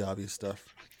 we'll play the obvious stuff.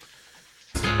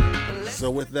 So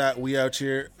with that, we out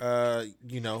here.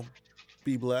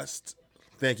 Be blessed.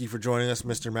 Thank you for joining us,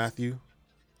 Mr. Matthew.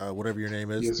 Whatever your name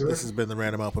is. Yes, sir. This has been the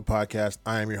Random Output Podcast.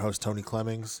 I am your host, Tony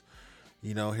Clemmings.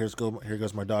 You know, here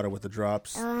goes my daughter with the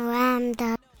drops. Listen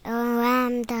to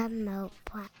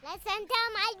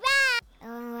my rap.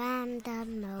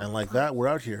 And like that, we're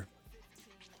out here.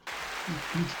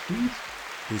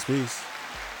 Peace, peace.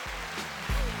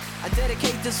 I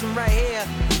dedicate this one right here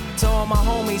to all my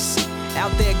homies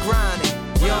out there grinding.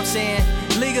 You know what I'm saying?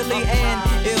 Legally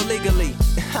and illegally.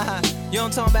 You know what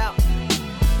I'm talking about?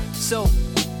 So,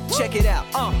 check it out.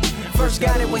 First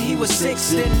got it when he was 6,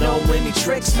 didn't know any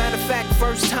tricks. Matter of fact,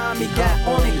 first time he got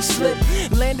on it, he slipped.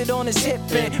 Landed on his hip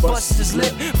and busted his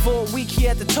lip. For a week he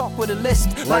had to talk with a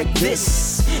list like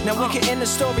this. Now we can end the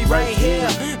story right here,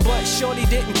 but shorty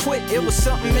didn't quit, it was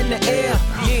something in the air.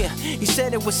 Yeah, he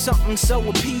said it was something so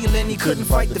appealing, he couldn't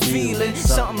fight the feeling,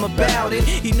 something about it.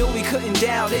 He knew he couldn't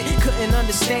doubt it, couldn't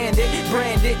understand it.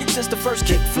 Branded, since the first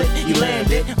kick flip he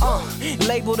landed.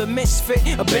 Labeled a misfit,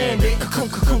 a bandit.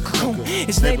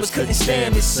 His neighbors couldn't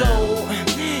stand it, so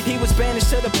he was banished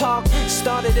to the park.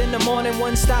 Started in the morning,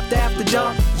 one stopped after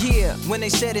dark. Yeah, when they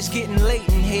said it's getting late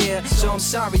in here, so I'm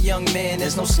sorry young man,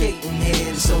 there's no skating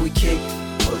here. So we kick,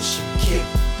 push, kick,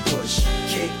 push,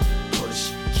 kick,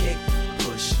 push, kick,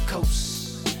 push,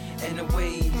 coast. And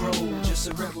away he rode, just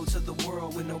a rebel to the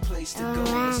world with no place to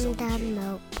go. So we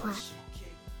kick, push.